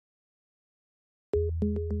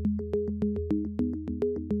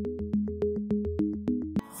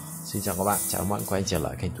Xin chào các bạn, chào mừng quay trở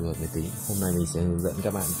lại kênh Thuật máy tính. Hôm nay mình sẽ hướng dẫn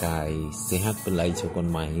các bạn cài CH Play cho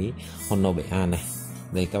con máy Huawei 7A này.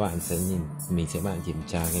 Đây các bạn sẽ nhìn, mình sẽ bạn kiểm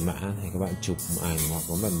tra cái mã này, các bạn chụp ảnh hoặc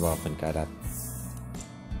có bật vào phần cài đặt.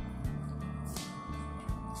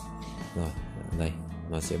 Rồi, đây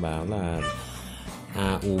nó sẽ báo là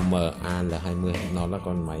AUMAL20, nó là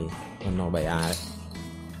con máy Huawei 7A đấy.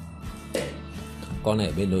 Con này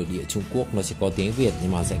ở bên nội địa Trung Quốc nó sẽ có tiếng Việt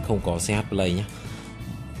nhưng mà sẽ không có CH Play nhé.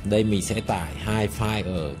 Đây mình sẽ tải hai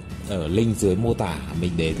file ở link dưới mô tả,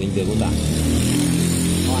 mình để link dưới mô tả.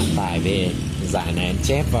 Các bạn tải về giải nén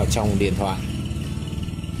chép vào trong điện thoại.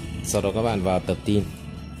 Sau đó các bạn vào tập tin.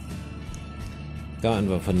 Các bạn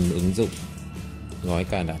vào phần ứng dụng, gói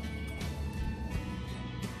cài đặt.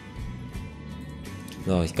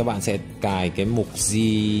 Rồi các bạn sẽ cài cái mục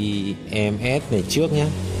GMS này trước nhé.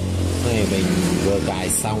 Này mình vừa cài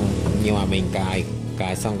xong nhưng mà mình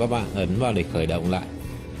cài xong các bạn ấn vào để khởi động lại.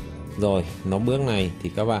 Rồi nó bước này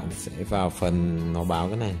thì các bạn sẽ vào phần, nó báo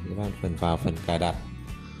cái này, các bạn vào phần cài đặt.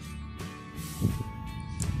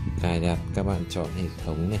 Cài đặt các bạn chọn hệ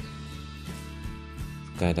thống này,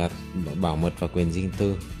 cài đặt bảo mật và quyền riêng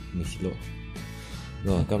tư, mình xin lỗi.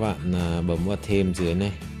 Rồi các bạn bấm vào thêm dưới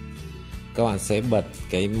này, các bạn sẽ bật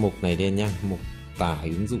cái mục này lên nha, mục tải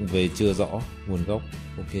ứng dụng về chưa rõ nguồn gốc,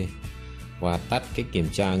 ok, và tắt cái kiểm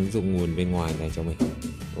tra ứng dụng nguồn bên ngoài này cho mình,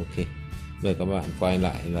 ok. Bây giờ các bạn quay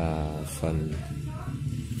lại phần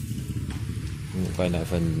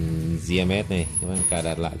GMS này, các bạn cài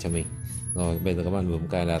đặt lại cho mình. Rồi bây giờ các bạn bấm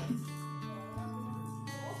cài đặt.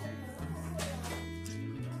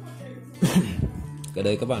 Cái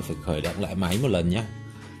đây các bạn phải khởi động lại máy một lần nhé.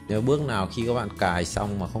 Nếu bước nào khi các bạn cài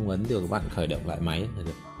xong mà không ấn được, các bạn khởi động lại máy là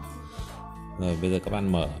được. Rồi bây giờ các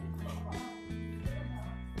bạn mở.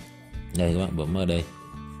 Đây các bạn bấm ở đây,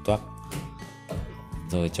 toát.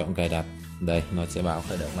 Rồi chọn cài đặt. Đây nó sẽ báo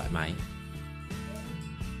khởi động lại máy.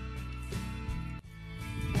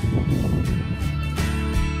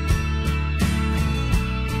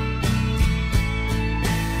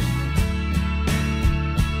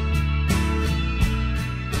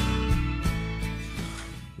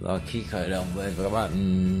 Rồi khi khởi động về các bạn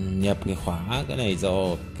nhập cái khóa cái này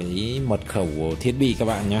do cái mật khẩu của thiết bị các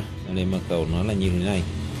bạn nhé. Nên mật khẩu nó là như thế này,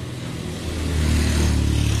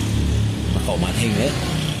 mật khẩu màn hình đấy.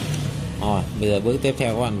 Rồi bây giờ bước tiếp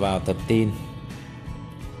theo các bạn vào tập tin,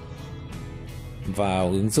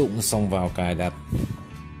 vào ứng dụng, xong vào cài đặt,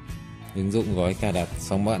 ứng dụng gói cài đặt,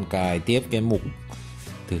 xong bạn cài tiếp cái mục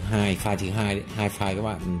thứ hai, file thứ hai đấy, hai file các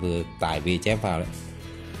bạn vừa tải về chép vào đấy.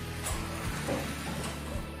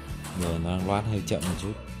 Rồi nó loát hơi chậm một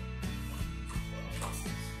chút.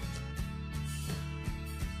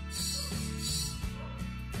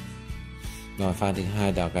 Rồi file thứ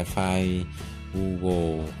hai là cái file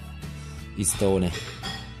Google Install này,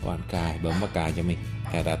 các bạn cài, bấm vào cài cho mình,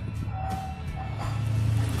 cài đặt.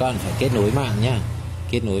 Các bạn phải kết nối mạng nhá,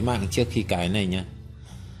 kết nối mạng trước khi cài này nhá.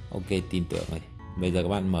 Ok, tin tưởng này. Bây giờ các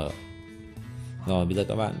bạn mở. Rồi bây giờ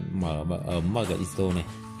các bạn mở ấm vào cái install này.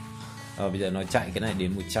 Rồi bây giờ nó chạy cái này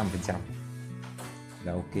đến 100%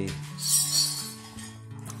 là ok,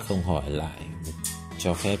 không hỏi lại,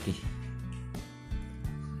 cho phép đi.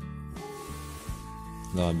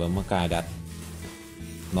 Rồi bấm vào cài đặt,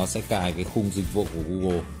 nó sẽ cài cái khung dịch vụ của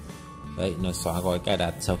Google đấy, nó xóa gói cài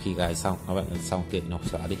đặt sau khi cài xong. Các bạn ấn xong kiện nó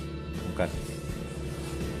xóa đi, không cần.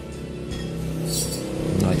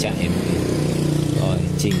 Nó chạy rồi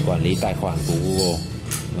trình quản lý tài khoản của Google,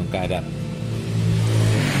 bấm cài đặt.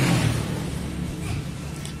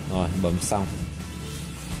 Rồi bấm xong,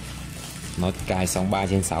 nó cài xong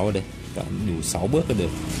 3/6 ở đây, các bạn đủ 6 bước là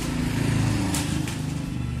được.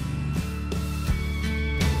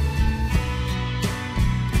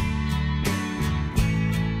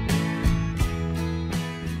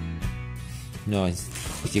 Rồi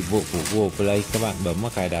dịch vụ của Google Play các bạn bấm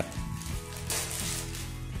vào cài đặt.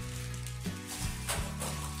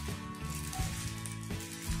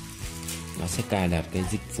 Nó sẽ cài đặt cái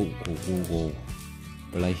dịch vụ của Google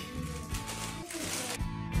Play.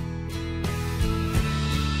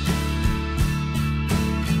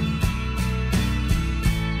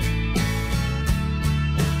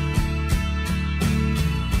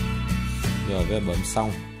 Rồi cái bấm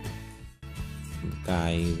xong,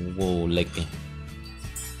 cài Google lịch này,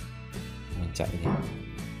 chạy đi.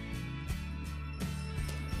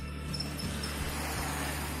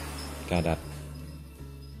 Cài đặt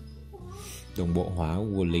đồng bộ hóa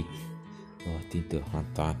Google lịch. Rồi tin tưởng hoàn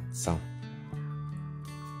toàn xong.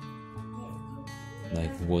 Đây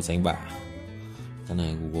Google danh bạ, cái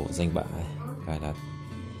này Google danh bạ này, cài đặt.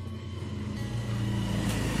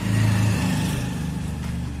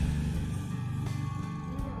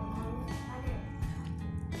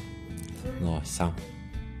 Rồi xong.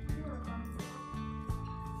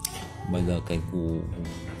 Bây giờ cái cú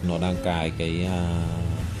nó đang cài cái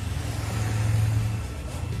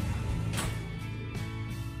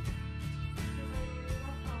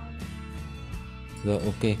rồi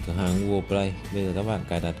ok, cửa hàng Google Play. Bây giờ các bạn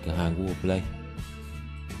cài đặt cửa hàng Google Play.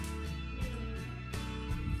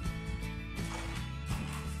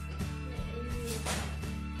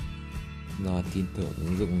 Rồi tin tưởng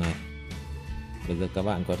ứng dụng này. Bây giờ các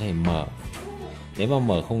bạn có thể mở. Nếu mà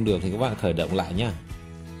mở không được thì các bạn khởi động lại nhá.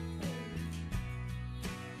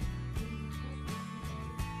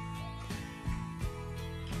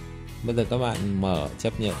 Bây giờ các bạn mở,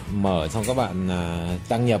 chấp nhận, mở xong các bạn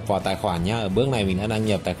đăng nhập vào tài khoản nhá. Ở bước này mình đã đăng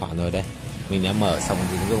nhập tài khoản rồi đây. Mình đã mở xong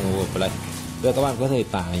ứng dụng Google Play. Bây giờ các bạn có thể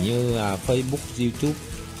tải như Facebook, YouTube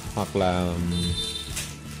hoặc là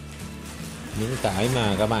những cái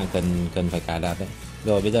mà các bạn cần phải cài đặt đấy.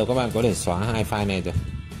 Rồi bây giờ các bạn có thể xóa hai file này rồi.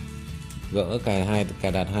 Gỡ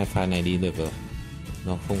cài đặt hai file này đi được rồi.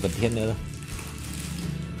 Nó không cần thiết nữa đâu.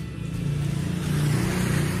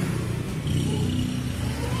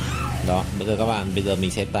 Đó, bây giờ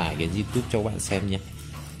mình sẽ tải cái YouTube cho các bạn xem nhé.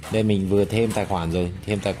 Đây mình vừa thêm tài khoản rồi,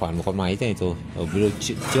 thêm tài khoản một con máy này rồi, ở video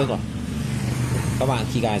trước rồi. Các bạn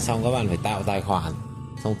khi cài xong các bạn phải tạo tài khoản,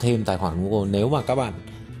 xong thêm tài khoản Google. Nếu mà các bạn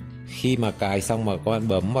khi mà cài xong mà các bạn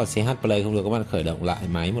bấm vào CH Play không được, các bạn khởi động lại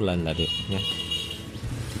máy một lần là được nhé.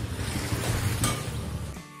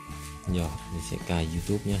 Rồi, mình sẽ cài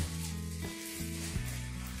YouTube nhé.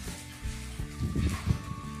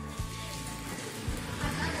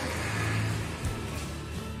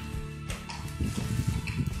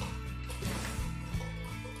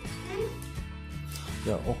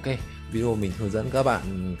 Rồi ok, video mình hướng dẫn các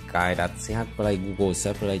bạn cài đặt CH Play, Google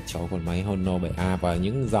CH Play cho con máy Honor 7A và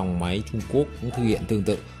những dòng máy Trung Quốc cũng thực hiện tương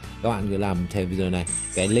tự. Các bạn cứ làm theo video này.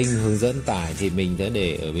 Cái link hướng dẫn tải thì mình sẽ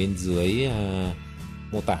để ở bên dưới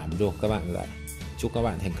mô tả video. Các bạn lại chúc các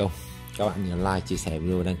bạn thành công. Các bạn nhớ like, chia sẻ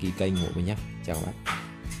video, đăng ký kênh của mình nhé. Chào các bạn.